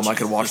only film I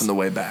could watch on the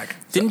way back.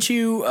 Didn't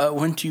you,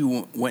 when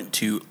you went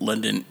to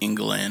London,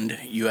 England,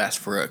 you asked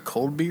for a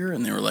cold beer,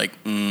 and they were like,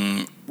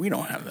 we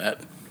don't have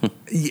that.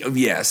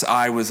 Yes,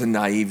 I was a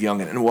naive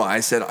youngin'. And well,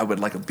 I said I would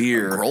like a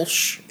beer.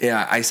 Grolsch?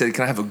 Yeah, I said,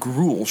 can I have a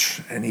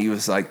Grolsch? And he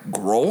was like,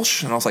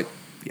 Grolsch? And I was like,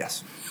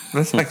 yes.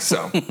 And it's like,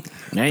 so.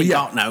 Now you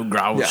don't know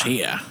Gross Yeah.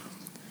 here.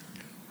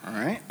 All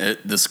right.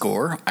 The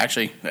Score.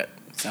 Actually, that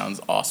sounds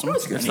awesome.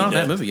 It's good. I It's need not a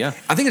bad to- movie, yeah.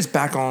 I think it's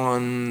back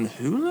on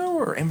Hulu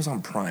or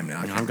Amazon Prime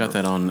now. I can't I've got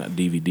that on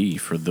DVD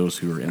for those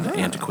who are into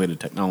antiquated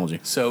technology.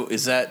 So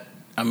is that,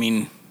 I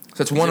mean,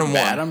 So it's is one it and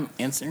bad one. I'm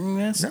answering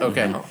this? No,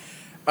 Okay. no.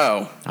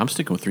 Oh, I'm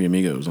sticking with Three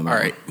Amigos on that all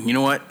right. You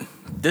know what?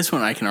 This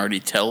one I can already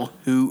tell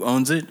who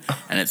owns it,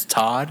 and it's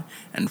Todd.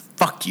 And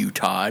fuck you,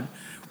 Todd.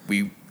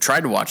 We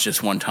tried to watch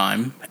this one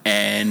time,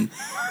 and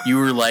you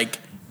were like,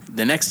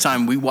 the next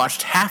time we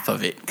watched half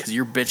of it because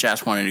your bitch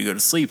ass wanted to go to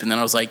sleep, and then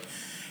I was like,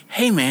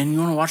 hey man, you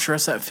want to watch the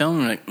rest of that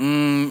film? And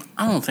you're like,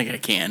 I don't think I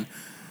can.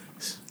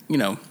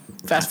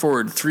 Fast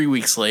forward 3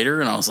 weeks later,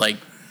 and I was like,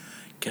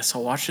 guess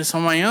I'll watch this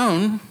on my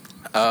own.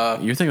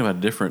 You're thinking about a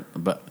different,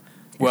 but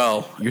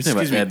Well, You're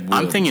thinking about Ed Wood.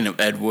 I'm thinking of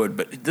Ed Wood,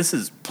 but this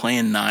is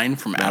Plan 9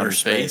 from Outer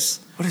Space.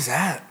 What is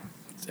that?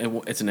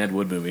 it's an Ed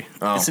Wood movie.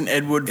 Oh. It's an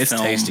Ed Wood It's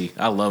film. tasty.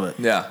 I love it.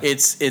 Yeah.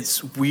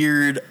 It's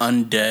weird,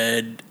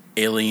 undead,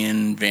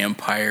 alien,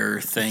 vampire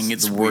thing.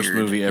 It's the worst weird.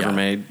 movie ever Yeah.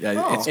 made. Yeah,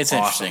 It's awesome.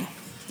 interesting.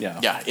 Yeah.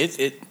 Yeah,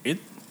 it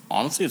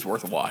honestly is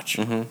worth a watch.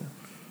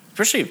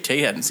 Especially if Tay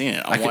hadn't seen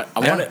it. I could-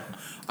 want yeah. it.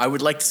 I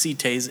would like to see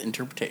Tay's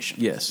interpretation.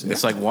 Yes,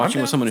 it's like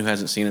watching with someone who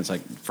hasn't seen it. It's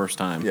like first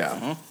time.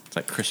 Yeah. It's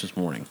like Christmas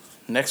morning.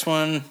 Next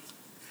one.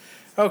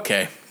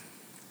 Okay,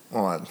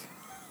 Hold on.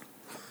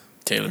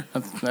 Taylor.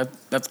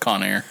 That's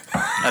Con Air.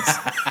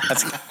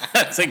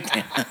 That's a,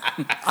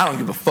 I don't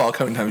give a fuck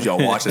how many times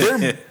y'all watch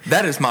it.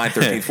 That is my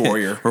 13th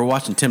Warrior. We're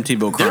watching Tim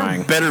Tebow there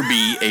crying. better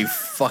be a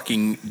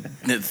fucking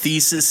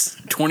thesis,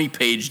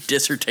 20-page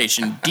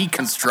dissertation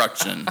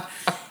deconstruction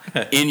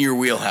in your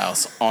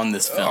wheelhouse on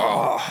this film.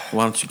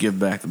 Why don't you give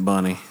back the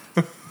bunny?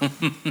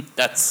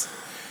 That's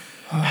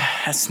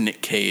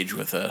Nick Cage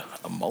with a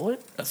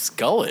mullet, a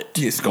skullet.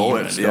 Yeah,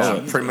 Skullet. Yeah,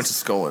 Skullet. pretty much a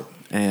Skullet.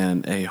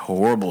 And a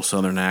horrible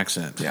Southern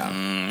accent. Yeah.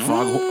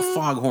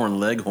 Foghorn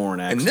Leghorn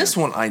accent. And this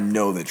one I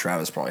know that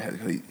Travis probably had.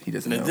 He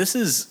doesn't know. This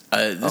is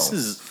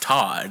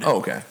Todd. Oh,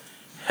 okay.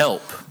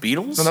 Help,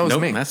 Beatles. No, that was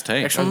Nope, me. that's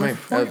Tay. Actually,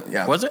 That was me.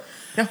 Yeah. Was it?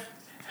 Yeah.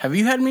 Have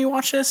you had me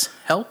watch this?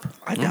 Help.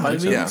 I By doubt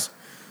the it. Yeah. Beatles?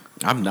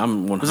 I'm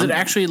 100. Was it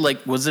actually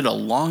was it a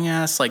long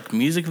ass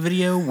music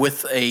video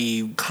with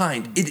a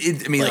Kind.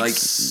 I mean, like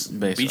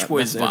Beach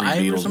Boys every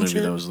vibe or Beatles some movie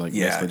shit? that was like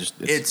yeah. basically just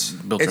it's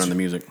built around the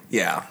music.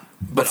 Yeah.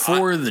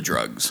 Before the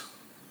drugs.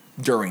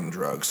 During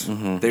drugs.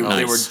 Mm-hmm. They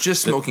Nice. were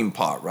just smoking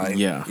pot, right?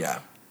 Yeah. Yeah.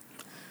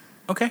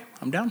 Okay,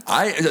 I'm down.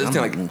 I think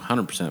like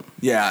 100%.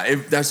 yeah,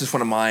 that's just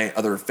one of my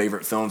other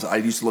favorite films I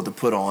used to love to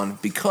put on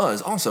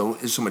because also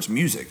there's so much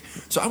music.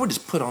 So I would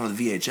just put on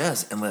the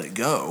VHS and let it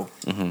go,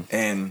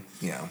 and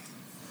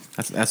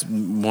That's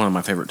one of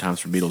my favorite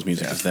times for Beatles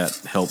music is that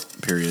help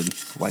period.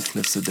 like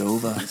Cliff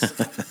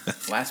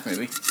Sedova. Last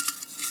movie.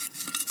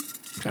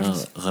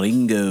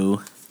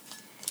 Ringo.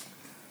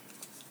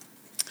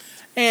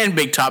 And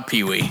Big Top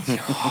Pee Wee.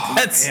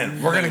 That's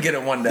We're gonna get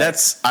it one day.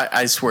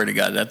 I swear to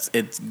God,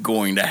 it's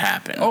going to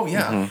happen. oh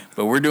yeah,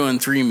 But we're doing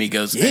Three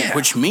Amigos, Yeah.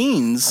 which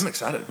means I'm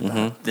excited. About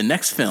that. the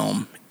next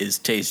film is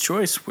Tay's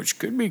Choice, which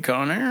could be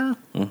Con Air.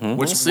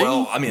 Which see.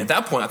 well, I mean, at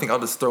that point, I think I'll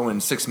just throw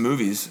in 6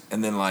 movies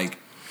and then like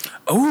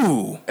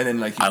Oh, I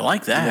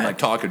like that. And then like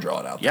Todd could draw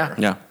it out. Yeah. there.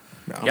 Yeah.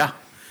 No. yeah.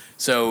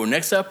 So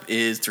next up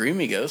is Three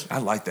Amigos. I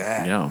like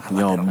that. Yeah. I like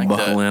Y'all that a lot.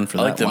 buckle in for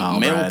I like that the wild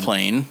mail ride.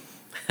 plane.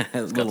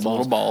 Little got some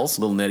little balls.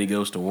 Little Nettie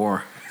goes to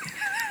war.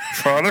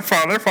 Father.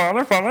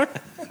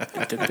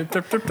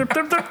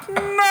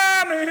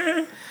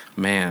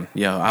 Man,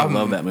 yeah, I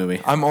love that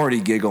movie. I'm already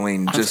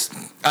giggling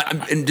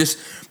and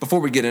just before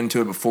we get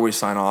into it, before we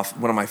sign off,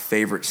 one of my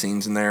favorite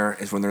scenes in there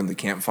is when they're in the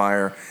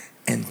campfire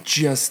and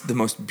just the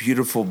most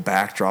beautiful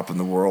backdrop in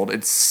the world.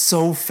 It's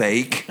so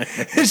fake.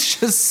 It's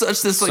just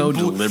such this like So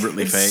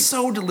deliberately it's fake.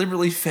 so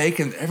deliberately fake,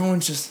 and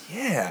everyone's just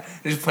they're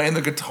just playing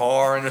the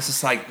guitar, and it's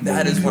just like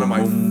that is one of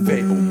my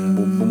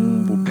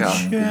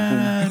favorite.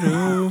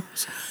 Yeah.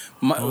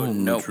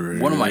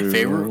 One of my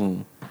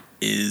favorite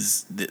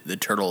is the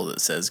turtle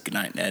that says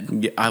 "Goodnight, Ned."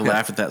 Yeah, I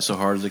laughed at that so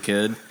hard as a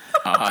kid.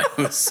 It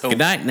was so. Good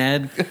night,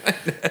 Ned.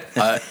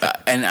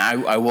 And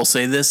I will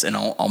say this, and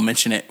I'll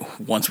mention it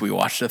once we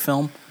watch the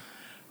film.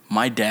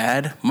 My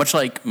dad, much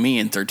like me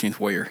in 13th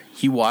Warrior,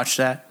 he watched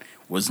that,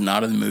 was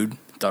not in the mood,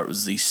 thought it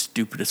was the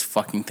stupidest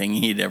fucking thing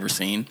he had ever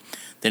seen.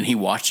 Then he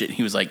watched it, and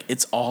he was like,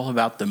 it's all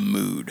about the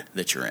mood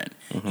that you're in.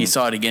 Mm-hmm. He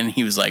saw it again, and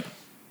he was like,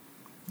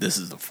 this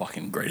is the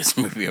fucking greatest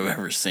movie I've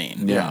ever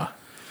seen. Yeah.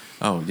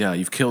 Oh, yeah,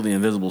 you've killed the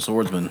invisible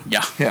swordsman.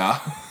 Yeah. Yeah.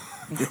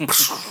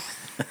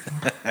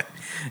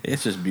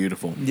 It's just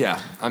beautiful.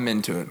 Yeah, I'm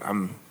into it.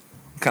 I'm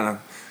kind of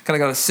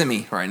got a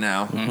simi right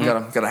now.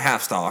 Got a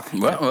half stock.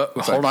 Well,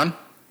 hold on.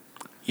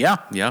 Yeah.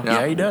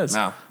 Yeah. he does.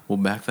 No. We'll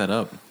back that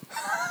up.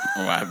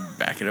 Oh, I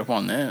back it up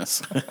on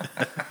this.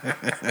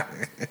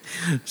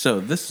 So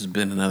this has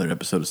been another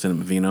episode of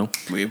Cinema Vino.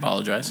 We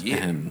apologize.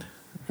 And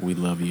we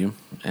love you.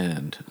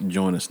 And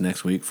join us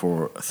next week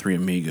for Three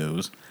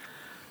Amigos.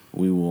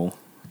 We will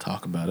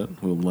talk about it.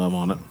 We'll love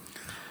on it.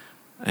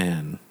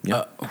 And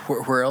yeah.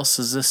 Where else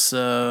is this?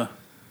 Do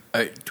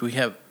we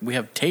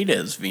have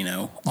Tata's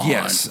Vino on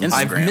Yes, Instagram?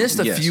 I've missed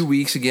a Yes. few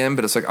weeks again,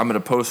 but it's like I'm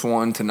going to post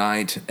one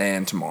tonight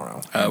and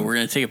tomorrow. We're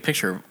going to take a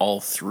picture of all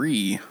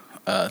 3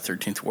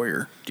 13th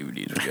Warrior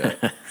DVDs we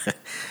got.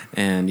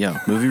 And yeah,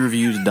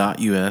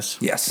 moviereviews.us.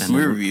 Yes. And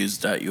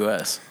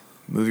Movieviews.us.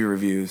 Movie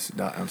reviews.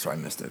 I'm sorry, I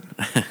missed it.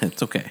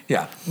 it's okay.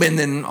 Yeah, and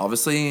then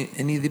obviously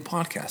any of the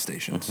podcast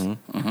stations.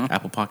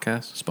 Apple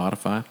Podcasts,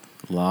 Spotify,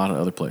 a lot of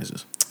other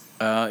places.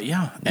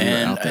 Yeah, out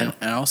there.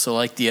 and I also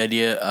like the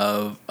idea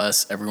of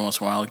us every once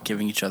in a while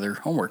giving each other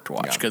homework to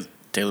watch Yeah. because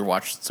Taylor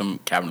watched some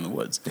Cabin in the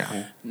Woods.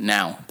 Yeah.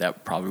 Now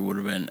that probably would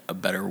have been a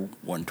better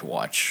one to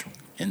watch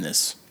in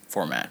this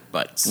format,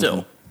 but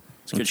still,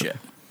 it's good shit.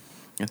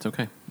 It's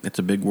okay. It's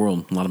a big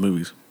world, a lot of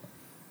movies.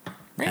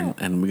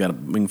 And we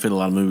can fit a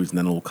lot of movies in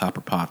that little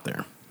copper pot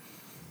there.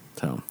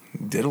 So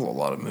Diddle a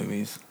lot of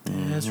movies.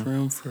 There's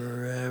room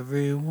for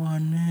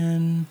everyone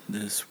in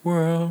this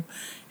world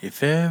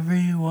if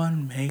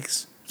everyone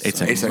makes Eight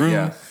some seconds.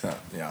 room.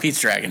 Yeah. Pete's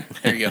Dragon.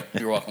 There you go.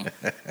 You're welcome.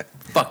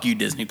 Fuck you,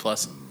 Disney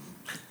Plus.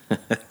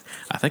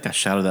 I think I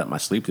shouted that in my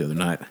sleep the other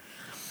night.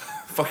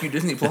 Fuck you,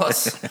 Disney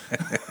Plus.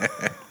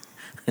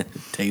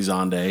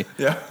 Tazonde.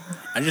 Yeah.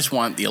 I just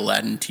want the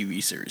Aladdin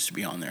TV series to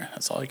be on there.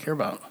 That's all I care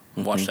about.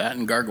 Watch that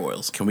and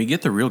Gargoyles. Can we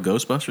get the real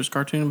Ghostbusters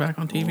cartoon back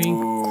on TV?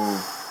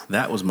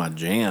 That was my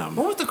jam.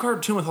 What was the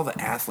cartoon with all the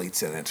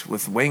athletes in it?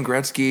 With Wayne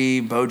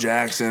Gretzky, Bo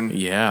Jackson.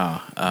 Yeah.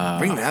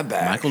 Bring that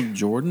back. Michael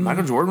Jordan?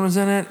 Michael Jordan was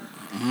in it.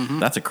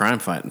 That's a crime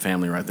fighting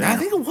family right there. I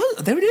think it was.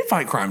 They did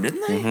fight crime,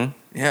 didn't they?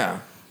 Yeah.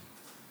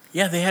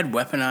 Yeah, they had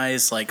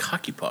weaponized like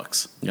hockey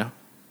pucks. Yeah.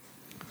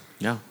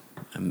 Yeah.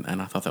 And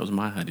I thought that was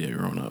my idea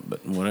growing up,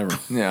 but whatever.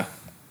 Yeah.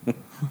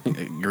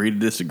 Agree to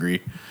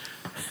disagree.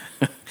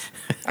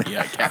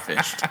 Yeah,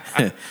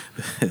 catfished.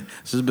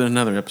 This has been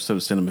another episode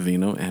of Cinema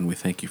Vino, and we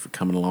thank you for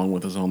coming along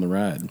with us on the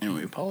ride. And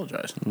we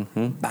apologize.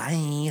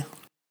 Bye.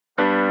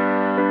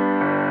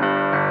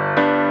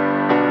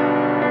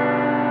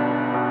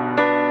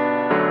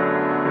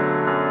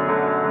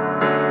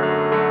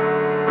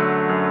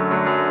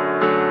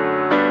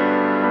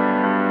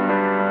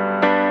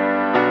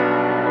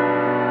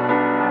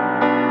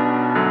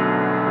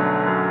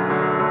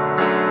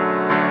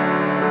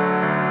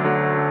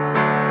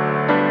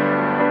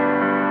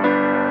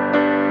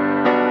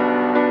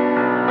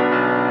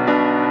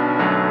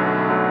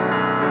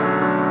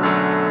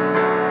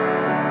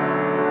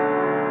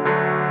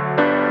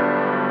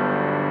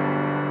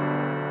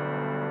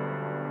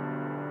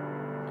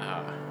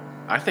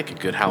 I think a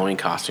good Halloween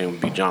costume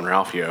would be John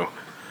Ralphio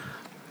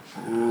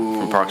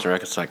from Parks and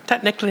Rec. It's like,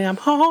 technically I'm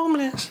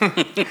homeless.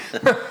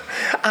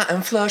 I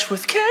am flush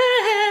with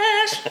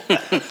cash.